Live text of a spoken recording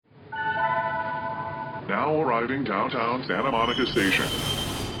Now arriving downtown Santa Monica Station.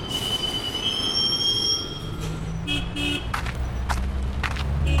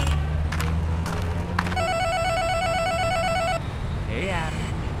 Hey Adam,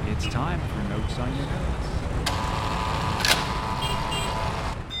 it's time for Notes on Your Notes.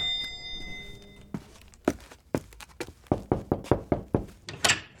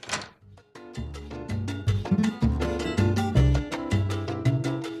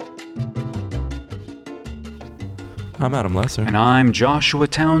 I'm Adam Lesser. And I'm Joshua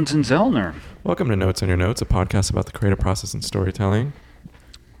Townsend Zellner. Welcome to Notes on Your Notes, a podcast about the creative process and storytelling.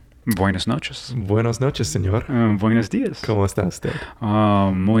 Buenas noches. Buenos noches, señor. Buenos días. ¿Cómo está usted?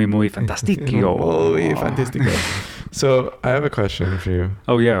 Muy fantástico. Muy fantástico. So, I have a question for you.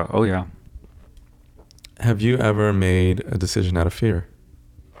 Oh yeah. Have you ever made a decision out of fear?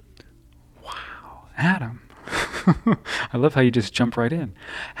 Wow, Adam. I love how you just jump right in.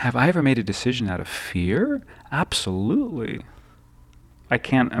 Have I ever made a decision out of fear? Absolutely. I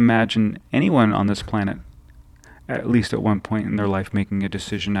can't imagine anyone on this planet, at least at one point in their life, making a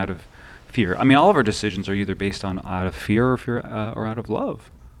decision out of fear. I mean, all of our decisions are either based on out of fear or out of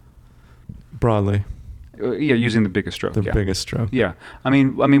love. Broadly. Yeah, using the biggest stroke. The biggest stroke. Yeah. I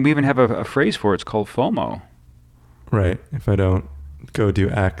mean, we even have a phrase for it. It's called FOMO. Right. If I don't go do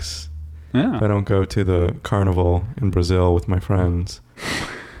X, Yeah. if I don't go to the carnival in Brazil with my friends,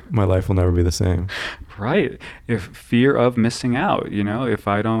 my life will never be the same. Right. If fear of missing out, if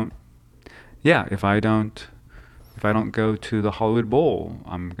I don't go to the Hollywood Bowl,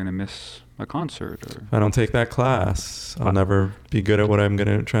 I'm going to miss a concert. Or If I don't take that class, I'll never be good at what I'm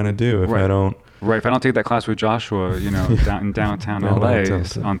trying to do. If I don't... Right. If I don't take that class with Joshua, down in downtown LA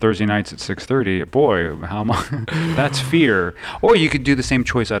on Thursday nights at 6:30, boy, how am I? That's fear. Or you could do the same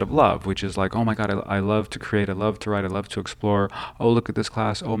choice out of love, which is like, oh my God, I love to create, I love to write, I love to explore. Oh, look at this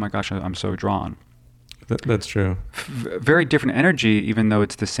class. Oh my gosh, I'm so drawn. That's true. Very different energy, even though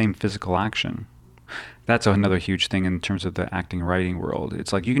it's the same physical action. That's another huge thing in terms of the acting writing world.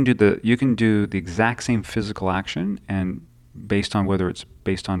 It's like you can do the exact same physical action, and based on whether it's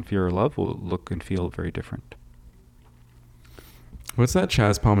based on fear or love, will look and feel very different. What's that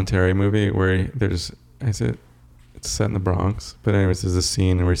Chaz Palminteri movie where it's set in the Bronx, but anyways, there's a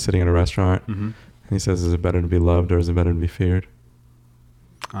scene where he's sitting in a restaurant, and he says, is it better to be loved or is it better to be feared?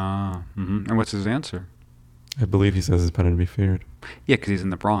 And what's his answer? I believe he says it's better to be feared. Yeah, because he's in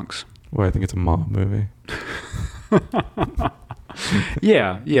the Bronx. Well, I think it's a mob movie.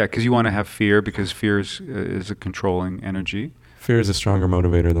 Yeah, because you want to have fear, because fear is a controlling energy. Fear is a stronger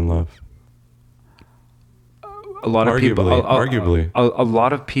motivator than love. A lot of people, arguably, a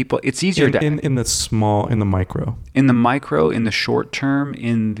lot of people. It's easier in the micro, in the short term,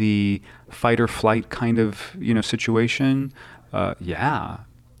 in the fight or flight kind of situation. Yeah,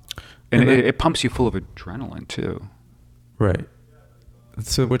 and it pumps you full of adrenaline too. Right.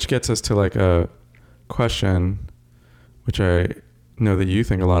 So, which gets us to like a question, which I know that you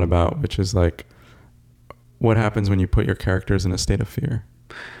think a lot about, which is like, what happens when you put your characters in a state of fear?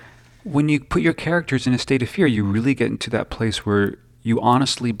 When you put your characters in a state of fear, you really get into that place where you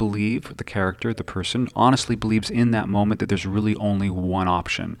honestly believe, the character, the person, honestly believes in that moment that there's really only one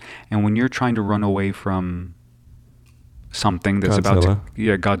option. And when you're trying to run away from something that's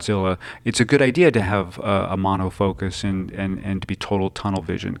Godzilla, it's a good idea to have a monofocus and to be total tunnel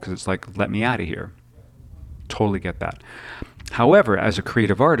vision, because it's like, let me out of here. Totally get that. However, as a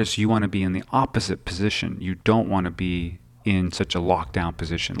creative artist, you want to be in the opposite position. You don't want to be in such a lockdown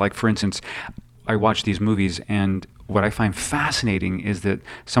position. Like, for instance, I watch these movies, and what I find fascinating is that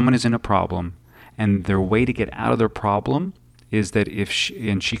someone is in a problem, and their way to get out of their problem is that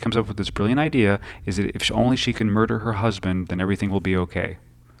she comes up with this brilliant idea, is that if only she can murder her husband, then everything will be okay.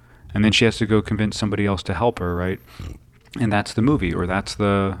 And then she has to go convince somebody else to help her, right? And that's the movie, or that's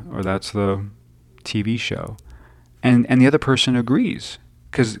the TV show. And the other person agrees,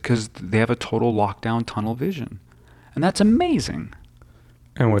 because they have a total lockdown tunnel vision. And that's amazing.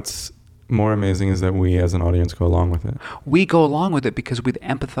 And what's more amazing is that we as an audience go along with it. We go along with it because we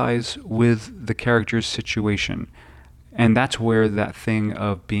empathize with the character's situation. And that's where that thing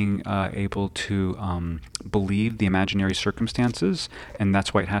of being able to believe the imaginary circumstances, and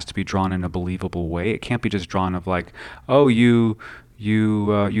that's why it has to be drawn in a believable way. It can't be just drawn of like, oh, you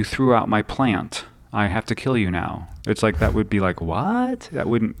threw out my plant, I have to kill you now. It's like, that would be like, what? That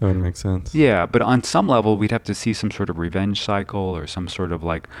wouldn't make sense. Yeah, but on some level, we'd have to see some sort of revenge cycle, or some sort of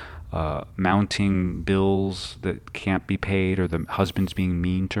like mounting bills that can't be paid, or the husband's being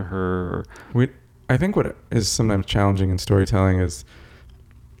mean to her. I think what is sometimes challenging in storytelling is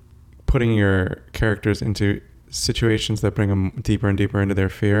putting your characters into situations that bring them deeper and deeper into their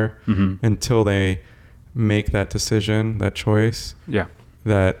fear until they make that decision, that choice Yeah.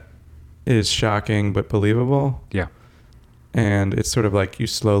 that is shocking but believable. Yeah. And it's sort of like you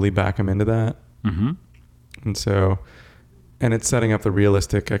slowly back him into that. Mm-hmm. And so, and it's setting up the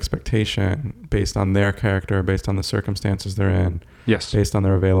realistic expectation based on their character, based on the circumstances they're in, Yes. based on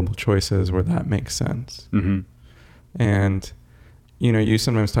their available choices where that makes sense. Mm-hmm. And, you know, you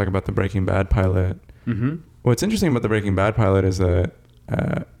sometimes talk about the Breaking Bad pilot. Mm-hmm. What's interesting about the Breaking Bad pilot is that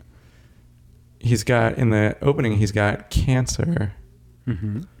he's got, in the opening, he's got cancer.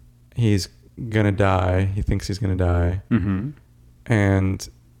 Mm-hmm. He's going to die. He thinks he's going to die. Mm-hmm. And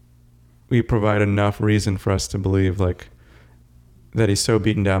we provide enough reason for us to believe, like, that he's so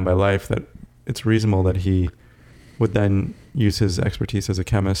beaten down by life that it's reasonable that he would then use his expertise as a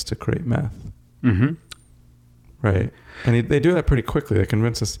chemist to create meth. Mm-hmm. Right. And they do that pretty quickly. They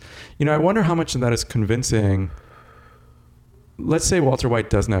convince us. You know, I wonder how much of that is convincing. Let's say Walter White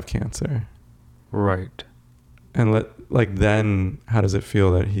doesn't have cancer. Right. And then how does it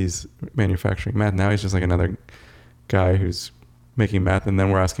feel that he's manufacturing meth? Now he's just like another guy who's making meth. And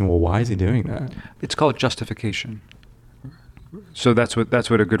then we're asking, well, why is he doing that? It's called justification. So that's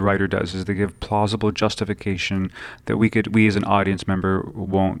what a good writer does, is they give plausible justification that we as an audience member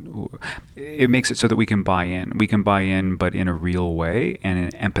won't. It makes it so that we can buy in. We can buy in, but in a real way and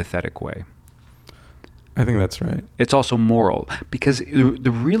in an empathetic way. I think that's right. It's also moral, because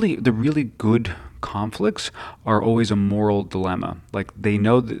the really good conflicts are always a moral dilemma. Like, they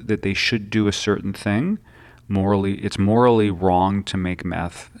know that they should do a certain thing. It's morally wrong to make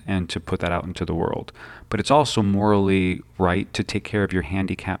meth and to put that out into the world. But it's also morally right to take care of your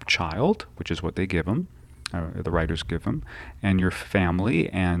handicapped child, which is what they give them, the writers give them, and your family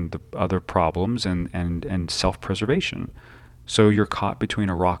and the other problems and self-preservation. So you're caught between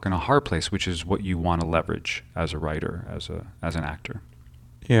a rock and a hard place, which is what you want to leverage as a writer, as an actor.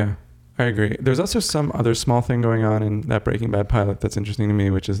 Yeah, I agree. There's also some other small thing going on in that Breaking Bad pilot that's interesting to me,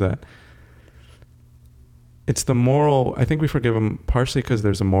 which is that it's the moral. I think we forgive him partially because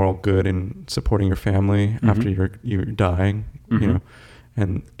there's a moral good in supporting your family after you're dying, you know,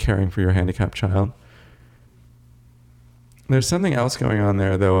 and caring for your handicapped child. There's something else going on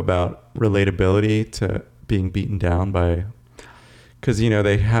there, though, about relatability to being beaten down by, because, you know,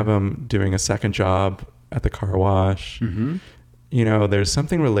 they have him doing a second job at the car wash. Mm-hmm. You know, there's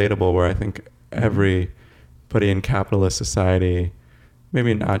something relatable where I think everybody in capitalist society,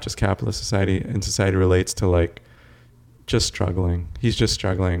 maybe not just capitalist society, in society relates to, like, just struggling. He's just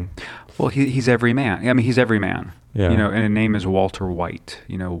struggling. Well, he's every man. I mean, he's every man. Yeah. You know, and his name is Walter White.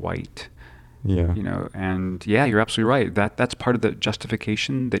 You know, White. Yeah. You know, and yeah, you're absolutely right. That's part of the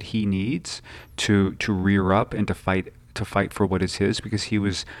justification that he needs to rear up and to fight for what is his, because he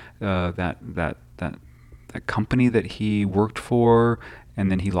was that company that he worked for, and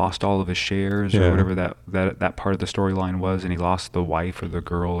then he lost all of his shares or whatever that part of the storyline was, and he lost the wife or the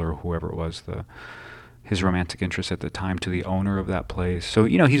girl or whoever it was, his romantic interest at the time, to the owner of that place. So,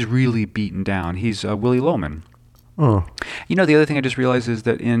 you know, he's really beaten down. He's Willie Loman. Oh. You know, the other thing I just realized is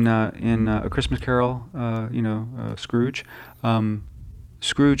that in A Christmas Carol, Scrooge,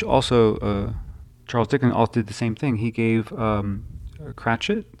 Scrooge also, Charles Dickens also did the same thing. He gave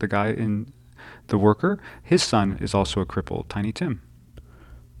Cratchit, the guy in The Worker, his son is also a cripple, Tiny Tim.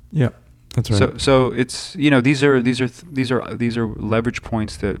 Yeah, that's right. So it's, you know, these are leverage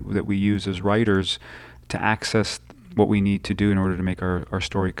points that we use as writers to access what we need to do in order to make our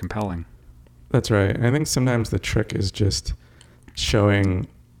story compelling. That's right. And I think sometimes the trick is just showing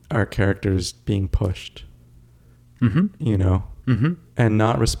our characters being pushed, you know, and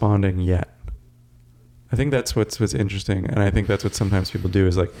not responding yet. I think that's what's interesting. And I think that's what sometimes people do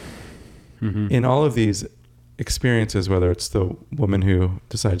is, like, in all of these experiences, whether it's the woman who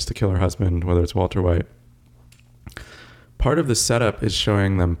decides to kill her husband, whether it's Walter White, part of the setup is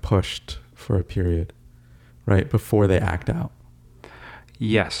showing them pushed for a period, right, before they act out.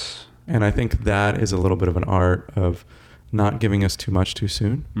 Yes. And I think that is a little bit of an art of not giving us too much too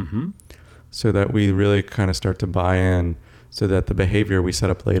soon, so that we really kind of start to buy in, so that the behavior we set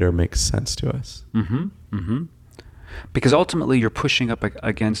up later makes sense to us. Because ultimately you're pushing up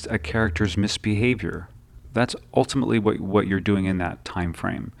against a character's misbehavior. That's ultimately what you're doing in that time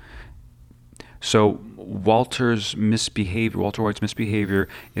frame. So Walter White's misbehavior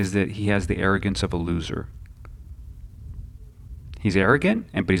is that he has the arrogance of a loser. He's arrogant,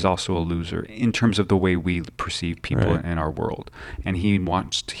 but he's also a loser in terms of the way we perceive people in our world. And he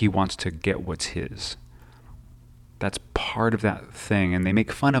wants to get what's his. That's part of that thing. And they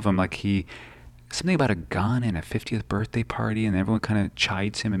make fun of him, like something about a gun and a 50th birthday party, and everyone kind of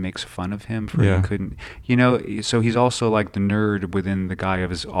chides him and makes fun of him for he couldn't, you know. So he's also like the nerd within the guy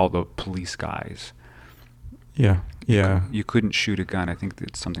of all the police guys. Yeah. Yeah. You couldn't shoot a gun. I think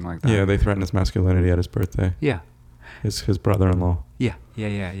it's something like that. Yeah, they threatened his masculinity at his birthday. Yeah. His brother-in-law. Yeah.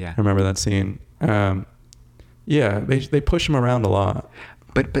 I remember that scene. Yeah, they push him around a lot.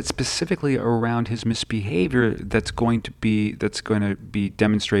 But specifically around his misbehavior that's going to be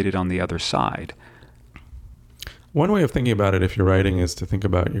demonstrated on the other side. One way of thinking about it if you're writing is to think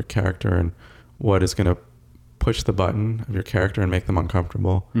about your character and what is going to push the button of your character and make them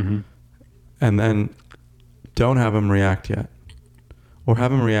uncomfortable. Mm-hmm. And then don't have them react yet. Or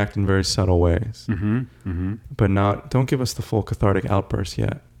have them react in very subtle ways. Mm-hmm. Mm-hmm. But don't give us the full cathartic outburst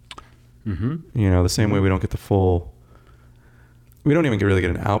yet. Mm-hmm. You know, the same way we don't get the full... We don't even really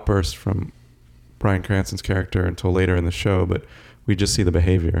get an outburst from Bryan Cranston's character until later in the show, but we just see the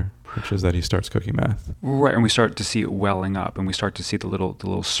behavior, which is that he starts cooking meth. Right, and we start to see it welling up, and we start to see the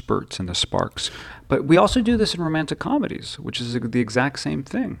little spurts and the sparks. But we also do this in romantic comedies, which is the exact same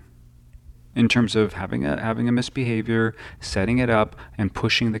thing, in terms of having a misbehavior, setting it up, and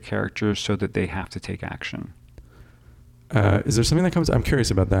pushing the characters so that they have to take action. Is there something that comes? I'm curious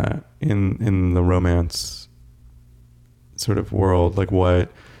about that in the romance sort of world. Like,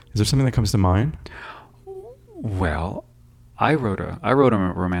 what is there something that comes to mind? Well, I wrote a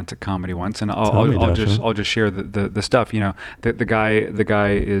romantic comedy once, and I'll just share the stuff. You know, the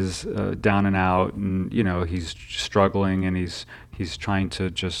guy is down and out, and you know he's struggling, and he's trying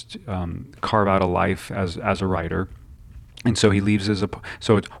to just carve out a life as a writer. And so he leaves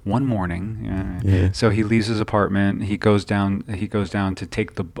so it's one morning. So he leaves his apartment. He goes down to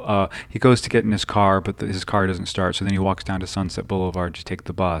take he goes to get in his car, but his car doesn't start. So then he walks down to Sunset Boulevard to take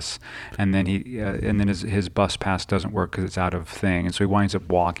the bus, and then his bus pass doesn't work because it's out of thing. And so he winds up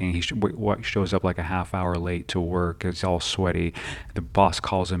walking. He shows up like a half hour late to work. It's all sweaty. The boss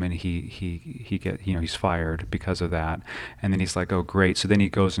calls him, and he's fired because of that. And then he's like, oh great. So then he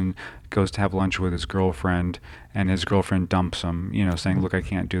goes to have lunch with his girlfriend, and his girlfriend dumps him, you know, saying, look, I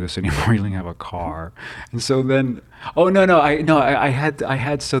can't do this anymore. You don't have a car. And so then, I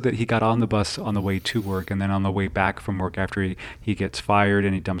had so that he got on the bus on the way to work, and then on the way back from work after he gets fired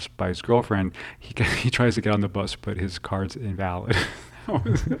and he dumps by his girlfriend, he tries to get on the bus, but his card's invalid.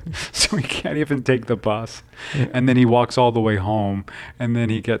 So he can't even take the bus. Yeah. And then he walks all the way home, and then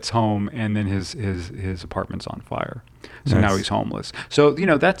he gets home, and then his apartment's on fire. So nice. Now he's homeless. So, you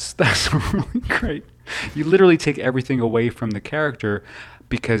know, that's really great. You literally take everything away from the character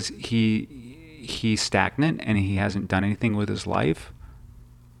because he's stagnant and he hasn't done anything with his life.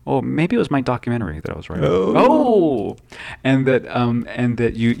 Oh, maybe it was my documentary that I was writing. Oh, and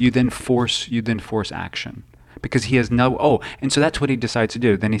that you then force action. Because he has and so that's what he decides to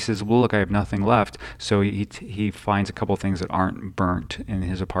do. Then he says, well, look, I have nothing left. So he finds a couple things that aren't burnt in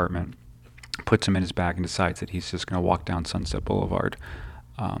his apartment, puts them in his bag, and decides that he's just going to walk down Sunset Boulevard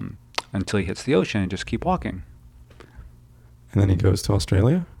until he hits the ocean and just keep walking. And then he goes to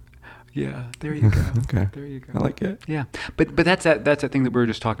Australia? Yeah, there you go. Okay. There you go. I like it. Yeah. But that's that thing that we were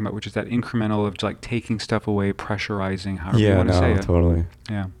just talking about, which is that incremental of like taking stuff away, pressurizing, however you want to say it. Totally.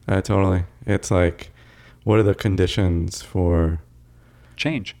 Yeah. Totally. It's like, what are the conditions for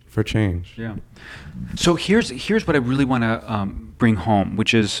change? Yeah. So here's what I really want to bring home,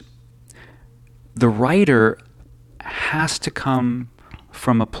 which is the writer has to come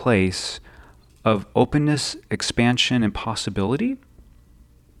from a place of openness, expansion, and possibility,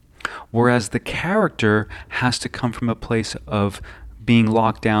 whereas the character has to come from a place of being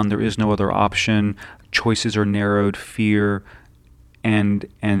locked down. There is no other option. Choices are narrowed. Fear. And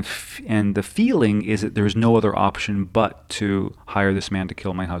the feeling is that there's no other option but to hire this man to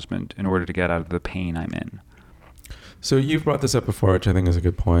kill my husband in order to get out of the pain I'm in. So you've brought this up before, which I think is a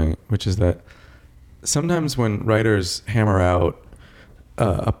good point, which is that sometimes when writers hammer out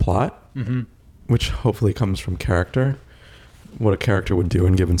a plot, mm-hmm. which hopefully comes from character, what a character would do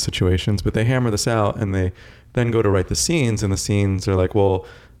in given situations, but they hammer this out and they then go to write the scenes, and the scenes are like, well,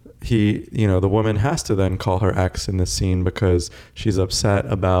 the woman has to then call her ex in this scene because she's upset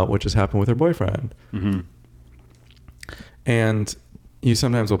about what just happened with her boyfriend. Mm-hmm. And you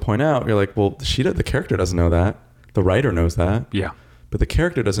sometimes will point out, you're like, well, the character doesn't know that. The writer knows that. Yeah. But the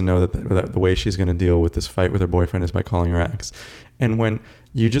character doesn't know that the way she's going to deal with this fight with her boyfriend is by calling her ex. And when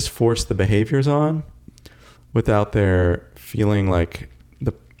you just force the behaviors on without their feeling like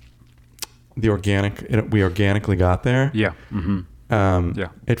we organically got there. Yeah. Mm-hmm.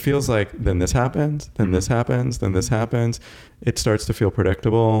 It feels like then this happens, then mm-hmm. this happens, then this happens. It starts to feel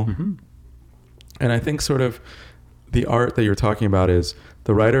predictable. Mm-hmm. And I think sort of the art that you're talking about is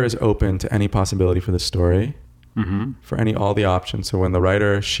the writer is open to any possibility for the story, mm-hmm. for all the options. So when the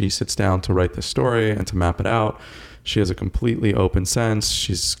writer, she sits down to write the story and to map it out, she has a completely open sense.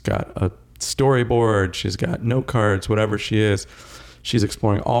 She's got a storyboard, she's got note cards, whatever she is. She's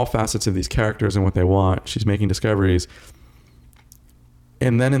exploring all facets of these characters and what they want. She's making discoveries.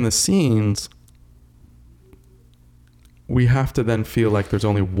 And then in the scenes, we have to then feel like there's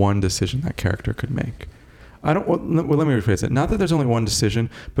only one decision that character could make. Well, let me rephrase it. Not that there's only one decision,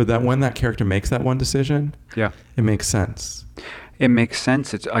 but that when that character makes that one decision, Yeah. it makes sense. It makes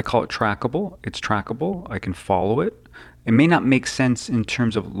sense. I call it trackable. It's trackable. I can follow it. It may not make sense in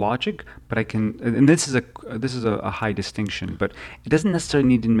terms of logic, but I can. And this is a high distinction. But it doesn't necessarily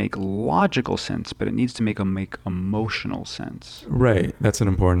need to make logical sense, but it needs to make emotional sense. Right. That's an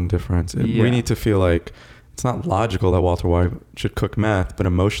important difference. Yeah. We need to feel like it's not logical that Walter White should cook meth, but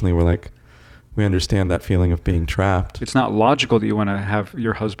emotionally we're like, we understand that feeling of being trapped. It's not logical that you want to have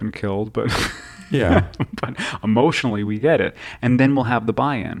your husband killed, but Yeah. but emotionally we get it, and then we'll have the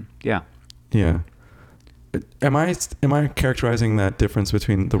buy-in. Yeah. Yeah. Am I characterizing that difference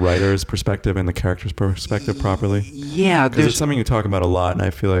between the writer's perspective and the character's perspective properly? Yeah, Because it's something you talk about a lot, and I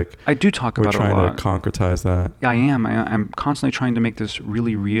feel like I do talk we're about it a lot. trying to concretize that. I am. I'm constantly trying to make this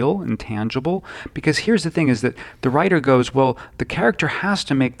really real and tangible, because here's the thing is that the writer goes, well, the character has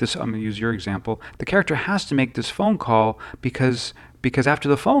to make this, I'm going to use your example, the character has to make this phone call because after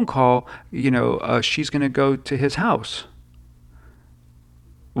the phone call, she's going to go to his house.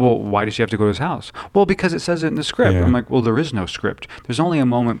 Well, why does she have to go to his house? Well, because it says it in the script. Yeah. I'm like, well, there is no script. There's only a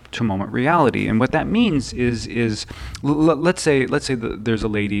moment-to-moment reality. And what that means is let's say that there's a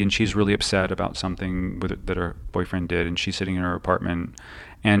lady and she's really upset about something that her boyfriend did, and she's sitting in her apartment,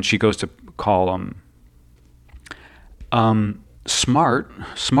 and she goes to call him.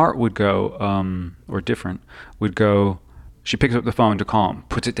 Smart would go, or different, would go, she picks up the phone to call him,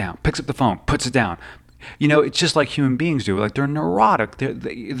 puts it down, picks up the phone, puts it down. It's just like human beings do. Like, they're neurotic.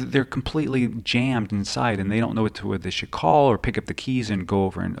 They're completely jammed inside, and they don't know whether they should call or pick up the keys and go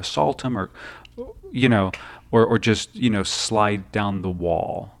over and assault him, or just slide down the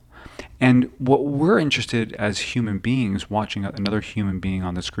wall. And what we're interested as human beings, watching another human being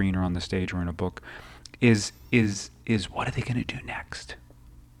on the screen or on the stage or in a book, is what are they going to do next?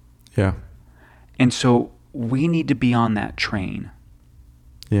 Yeah. And so we need to be on that train.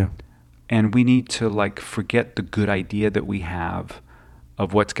 Yeah. And we need to forget the good idea that we have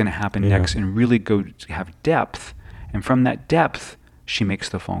of what's going to happen Yeah. next, and really go have depth. And from that depth, she makes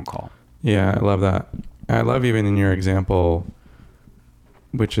the phone call. Yeah, I love that. I love even in your example,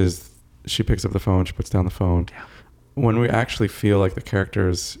 which is she picks up the phone, she puts down the phone. Yeah. When we actually feel like the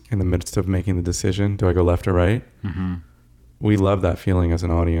character's in the midst of making the decision, do I go left or right? Mm-hmm. We love that feeling as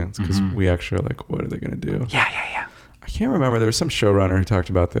an audience, because Mhm. we actually are like, what are they going to do? Yeah. I can't remember. There was some showrunner who talked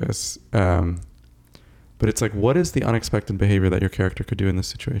about this. But it's like, what is the unexpected behavior that your character could do in this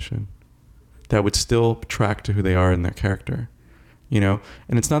situation that would still track to who they are in their character? And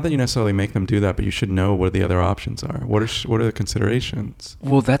it's not that you necessarily make them do that, but you should know what the other options are. What are the considerations?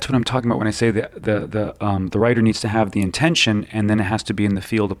 Well, that's what I'm talking about when I say the writer needs to have the intention, and then it has to be in the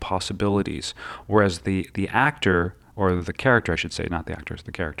field of possibilities. Whereas the actor, or the character, I should say, not the actor, it's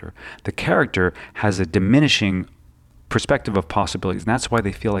the character. The character has a diminishing perspective of possibilities, and that's why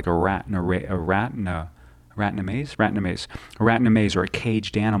they feel like a rat in a maze, or a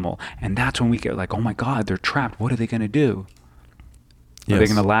caged animal. And that's when we get like, oh my God, they're trapped. What are they going to do? Are they Yes.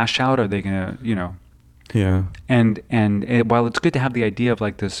 going to lash out? Are they going to, Yeah. And while it's good to have the idea of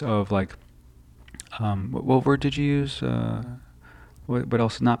what word did you use? What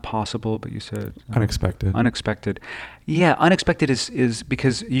else? Not possible, but you said Unexpected. Unexpected. Yeah, unexpected is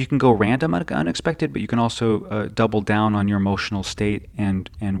because you can go random unexpected, but you can also double down on your emotional state and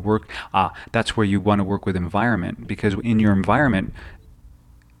work. That's where you want to work with environment, because in your environment,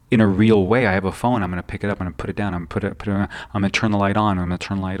 in a real way, I have a phone. I'm going to pick it up. I'm going to put it down. I'm going to put it. I'm going to turn the light on. I'm going to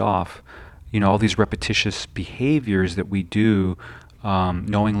turn the light off. All these repetitious behaviors that we do.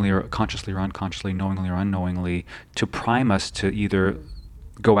 Knowingly or consciously or unconsciously, knowingly or unknowingly, to prime us to either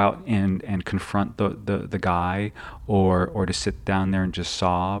go out and confront the guy, or to sit down there and just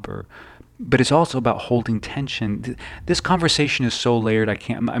sob, but it's also about holding tension. This conversation is so layered.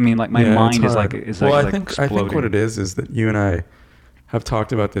 My mind is like I think exploding. what it is that you and I have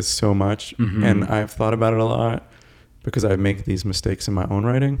talked about this so much, Mhm. and I've thought about it a lot because I make these mistakes in my own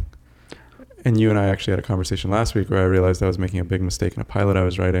writing. And you and I actually had a conversation last week where I realized I was making a big mistake in a pilot I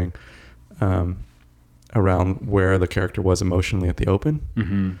was writing, around where the character was emotionally at the open.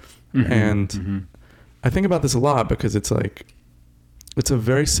 Mm-hmm. Mm-hmm. And mm-hmm. I think about this a lot because it's a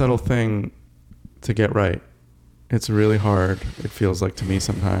very subtle thing to get right. It's really hard, it feels like to me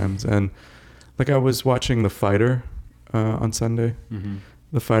sometimes. And I was watching The Fighter on Sunday. Mm-hmm.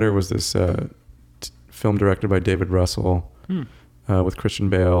 The Fighter was this film directed by David Russell. with Christian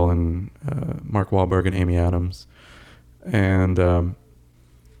Bale and Mark Wahlberg and Amy Adams, and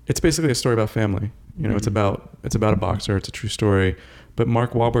it's basically a story about family. You know, it's about a boxer. It's a true story. But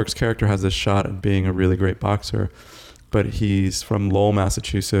Mark Wahlberg's character has this shot at being a really great boxer, but he's from Lowell,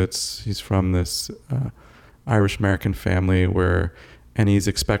 Massachusetts. He's from this Irish American family and he's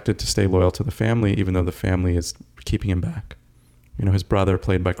expected to stay loyal to the family, even though the family is keeping him back. You know, his brother,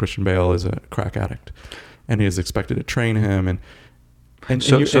 played by Christian Bale, is a crack addict, and he is expected to train him, and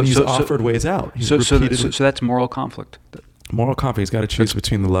he's offered ways out. So that's moral conflict. Moral conflict. He's got to choose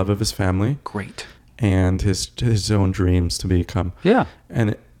between the love of his family, great, and his own dreams to become. Yeah.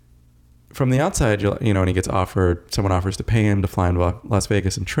 And from the outside, you know, and he gets offered. Someone offers to pay him to fly into Las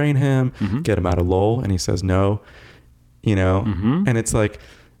Vegas and train him, get him out of Lowell, and he says no. You know, and it's like,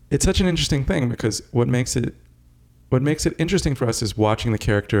 it's such an interesting thing, because what makes it interesting for us is watching the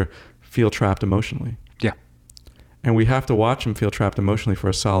character feel trapped emotionally. Yeah. And we have to watch him feel trapped emotionally for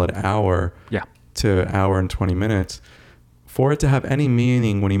a solid hour to hour and 20 minutes for it to have any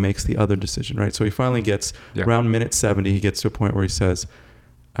meaning when he makes the other decision, right? So he finally gets around minute 70, he gets to a point where he says,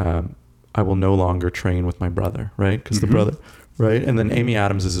 I will no longer train with my brother, right? Because the brother, right? And then Amy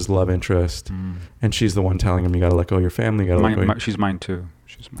Adams is his love interest, and she's the one telling him, you got to let go of your family. You got to let go. She's mine too.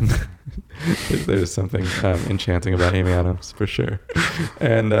 She's mine. There's something enchanting about Amy Adams, for sure.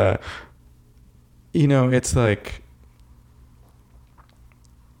 And, you know, it's like,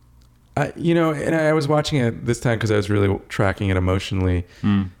 and I was watching it this time because I was really tracking it emotionally.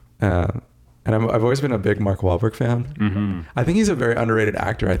 And I've always been a big Mark Wahlberg fan. I think he's a very underrated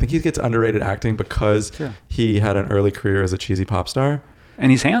actor. I think he gets underrated acting because he had an early career as a cheesy pop star.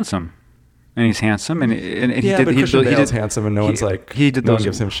 And he's handsome. And he did. But Christian Bale's handsome, and no one's like, he did no those, one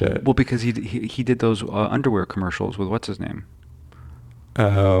gives him shit. Well, because he did those underwear commercials with what's his name?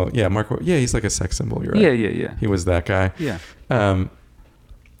 Oh, yeah, Mark. Yeah, he's like a sex symbol. You're right. Yeah. He was that guy. Yeah.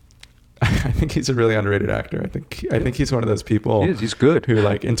 I think he's a really underrated actor. I think he's one of those people. He's good. Who,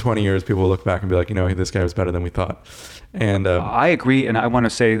 like, in 20 years, people will look back and be like, you know, this guy was better than we thought. And I agree, and I want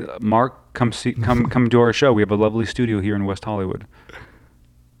to say, Mark, come to our show. We have a lovely studio here in West Hollywood.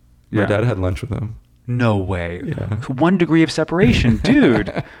 My dad had lunch with him. No way. Yeah. 1 degree of separation, dude.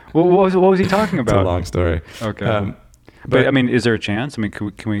 what was he talking about? It's a long story. Okay. But I mean, is there a chance? I mean,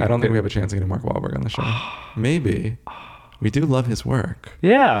 can we? I don't think we have a chance to get Mark Wahlberg on the show. Maybe. We do love his work.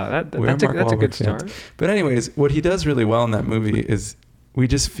 Yeah, that's a good start. But anyways, what he does really well in that movie is we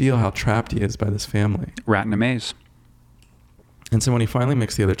just feel how trapped he is by this family. Rat in a maze. And so when he finally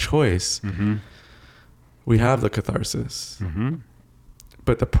makes the other choice, we have the catharsis.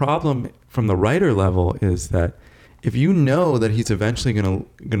 But the problem from the writer level is that if you know that he's eventually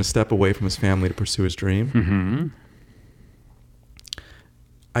gonna step away from his family to pursue his dream,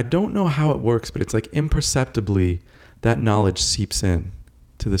 I don't know how it works, but it's like imperceptibly that knowledge seeps in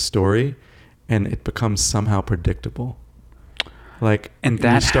to the story, and it becomes somehow predictable. Like, and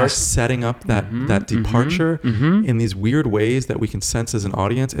that you start setting up that departure in these weird ways that we can sense as an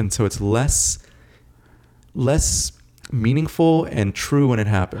audience, and so it's less meaningful and true when it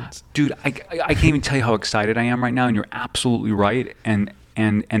happens. Dude, I can't even tell you how excited I am right now, and you're absolutely right. And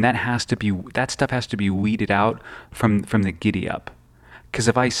that stuff has to be weeded out from the giddy up. Because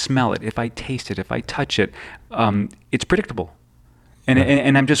if I smell it, if I taste it, if I touch it, it's predictable,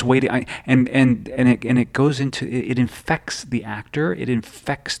 and I'm just waiting. And it goes into it infects the actor, it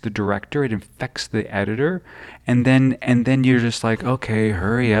infects the director, it infects the editor, and then you're just like, okay,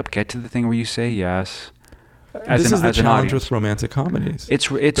 hurry up, get to the thing where you say yes. This is the challenge with romantic comedies. It's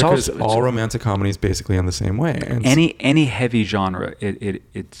because all romantic comedies basically end the same way. And any heavy genre,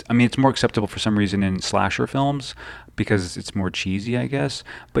 it's I mean, it's more acceptable for some reason in slasher films because it's more cheesy, I guess.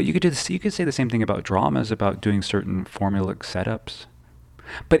 But you could say the same thing about dramas, about doing certain formulaic setups.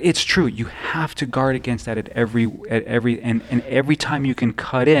 But it's true. You have to guard against that at every every time you can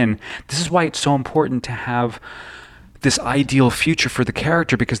cut in. This is why it's so important to have this ideal future for the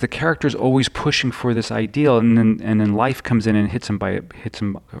character, because the character is always pushing for this ideal, and then life comes in and hits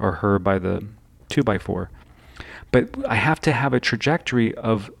him or her by the 2x4. But I have to have a trajectory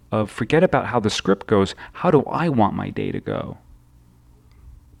of forget about how the script goes. How do I want my day to go?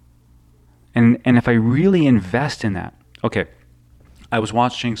 And if I really invest in that, okay. I was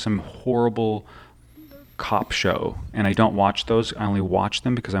watching some horrible cop show, and I don't watch those. I only watch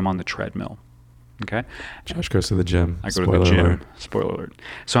them because I'm on the treadmill. Okay? Josh goes to the gym. I go to the gym. Spoiler alert.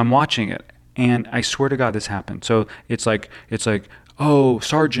 So I'm watching it, and I swear to God this happened. So it's like, oh,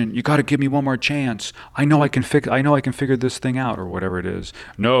 Sergeant, you got to give me one more chance. I know I can figure this thing out, or whatever it is.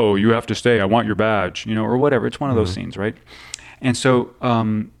 No, you have to stay. I want your badge, or whatever. It's one of those scenes, right? And so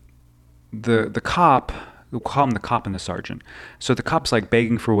the cop we'll call him the cop and the sergeant. So the cop's like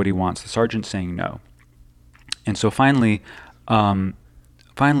begging for what he wants. The sergeant's saying no. And so finally, the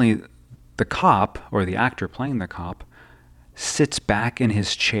cop, or the actor playing the cop, sits back in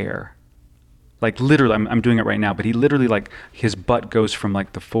his chair. Like literally, I'm doing it right now, but he literally, like, his butt goes from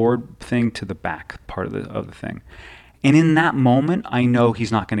like the forward thing to the back part of the thing. And in that moment, I know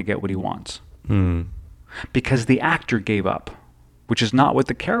he's not going to get what he wants. Because the actor gave up, which is not what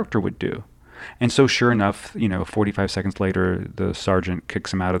the character would do. And so sure enough, 45 seconds later, the sergeant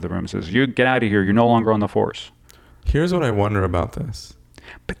kicks him out of the room and says, "You get out of here. You're no longer on the force." Here's what I wonder about this.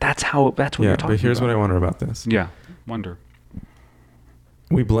 But that's what you're talking about. But here's what I wonder about this. Yeah, wonder.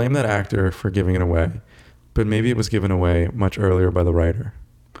 We blame that actor for giving it away, but maybe it was given away much earlier by the writer.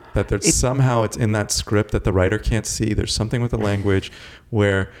 That there's somehow it's in that script that the writer can't see. There's something with the language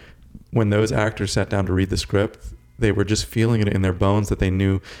where when those actors sat down to read the script, they were just feeling it in their bones that they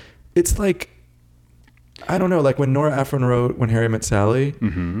knew. It's like, I don't know, like when Nora Ephron wrote When Harry Met Sally,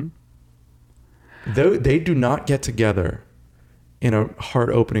 they do not get together in a heart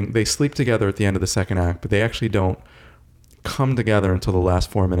opening. They sleep together at the end of the second act, but they actually don't come together until the last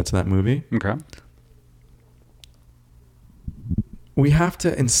 4 minutes of that movie. Okay. We have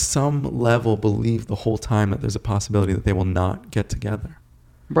to, in some level, believe the whole time that there's a possibility that they will not get together.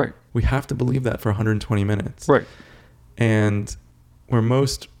 Right. We have to believe that for 120 minutes. Right. And where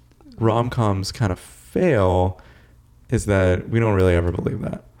most rom-coms kind of fail is that we don't really ever believe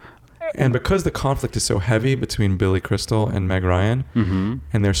that. And because the conflict is so heavy between Billy Crystal and Meg Ryan,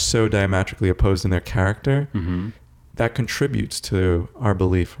 and they're so diametrically opposed in their character, that contributes to our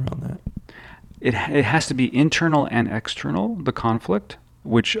belief around that. It has to be internal and external, the conflict,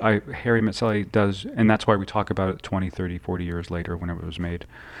 which Harry Met Sally does, and that's why we talk about it 20, 30, 40 years later, whenever it was made.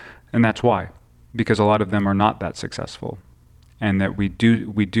 And that's why, because a lot of them are not that successful. And that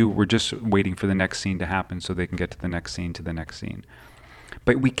we're just waiting for the next scene to happen so they can get to the next scene.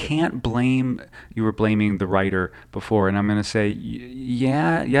 But we can't blame, you were blaming the writer before, and I'm going to say,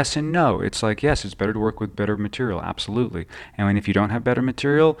 yes and no. It's like, yes, it's better to work with better material, absolutely. And if you don't have better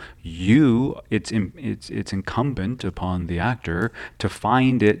material, it's incumbent upon the actor to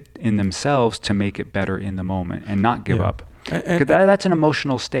find it in themselves to make it better in the moment and not give up. And that's an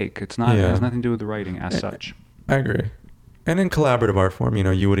emotional stake. It's not. It has nothing to do with the writing as such. I agree. And in collaborative art form,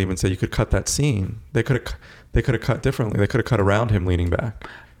 you would even say you could cut that scene. They could have cut differently. They could have cut around him leaning back.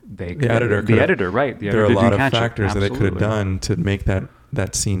 The editor, right? There are a lot of factors that they could have done to make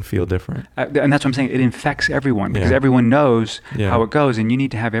that scene feel different. And that's what I'm saying. It infects everyone because everyone knows how it goes, and you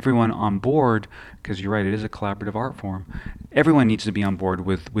need to have everyone on board. Because you're right, it is a collaborative art form. Everyone needs to be on board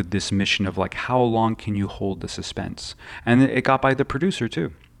with this mission of like, how long can you hold the suspense? And it got by the producer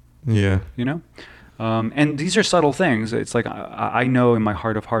too. Yeah. And these are subtle things. It's like I know in my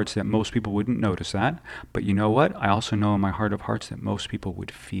heart of hearts that most people wouldn't notice that. But you know what? I also know in my heart of hearts that most people would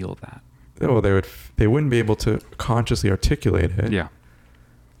feel that. Oh, they wouldn't be able to consciously articulate it. Yeah.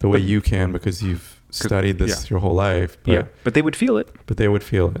 The way you can because you've studied this your whole life. But they would feel it. But they would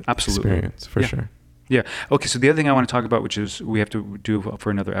feel it. Absolutely. Experience, for sure. Yeah. Okay, so the other thing I want to talk about, which is we have to do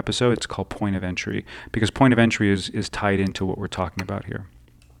for another episode, it's called point of entry. Because point of entry is tied into what we're talking about here.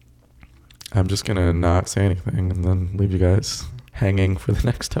 I'm just going to not say anything and then leave you guys hanging for the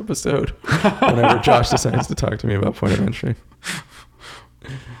next episode whenever Josh decides to talk to me about point of entry.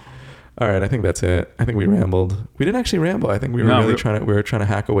 All right, I think that's it. I think we rambled. We didn't actually ramble. I think we were trying to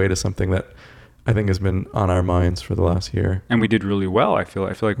hack away to something that I think has been on our minds for the last year. And we did really well. I feel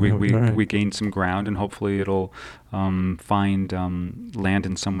like we gained some ground, and hopefully it'll land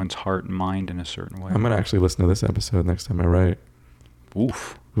in someone's heart and mind in a certain way. I'm going to actually listen to this episode next time I write.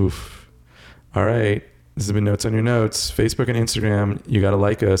 Oof. All right. This has been Notes on Your Notes. Facebook and Instagram. You got to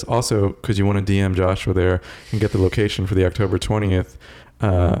like us. Also, because you want to DM Joshua there and get the location for the October 20th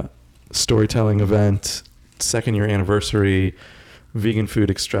storytelling event, 2nd year anniversary, vegan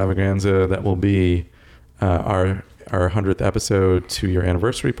food extravaganza that will be our 100th episode 2-year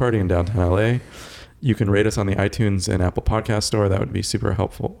anniversary party in downtown LA. You can rate us on the iTunes and Apple Podcast Store. That would be super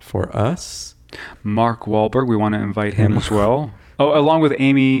helpful for us. Mark Wahlberg, we want to invite him as well. Oh, along with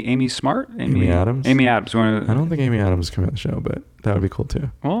Amy Smart? Amy Adams? Amy Adams. I don't think Amy Adams is coming on the show, but that would be cool too.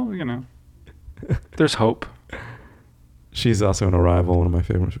 Well, there's hope. She's also in Arrival, one of my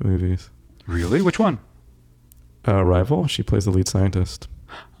favorite movies. Really? Which one? Arrival. She plays the lead scientist.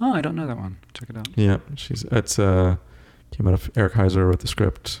 Oh, I don't know that one. Check it out. Yeah, it's came out of Eric Heiser wrote the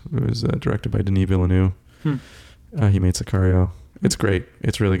script. It was directed by Denis Villeneuve. He made Sicario. It's great.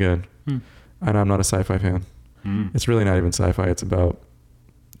 It's really good. And I'm not a sci-fi fan. It's really not even sci-fi. It's about,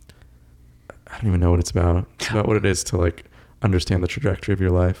 I don't even know what it's about. It's about what it is to like understand the trajectory of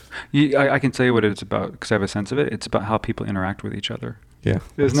your life. I can tell you what it's about because I have a sense of it. It's about how people interact with each other. Yeah.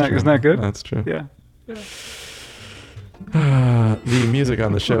 Isn't that's true. that good? That's true. Yeah. The music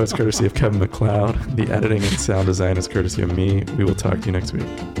on the show is courtesy of Kevin MacLeod. The editing and sound design is courtesy of me. We will talk to you next week.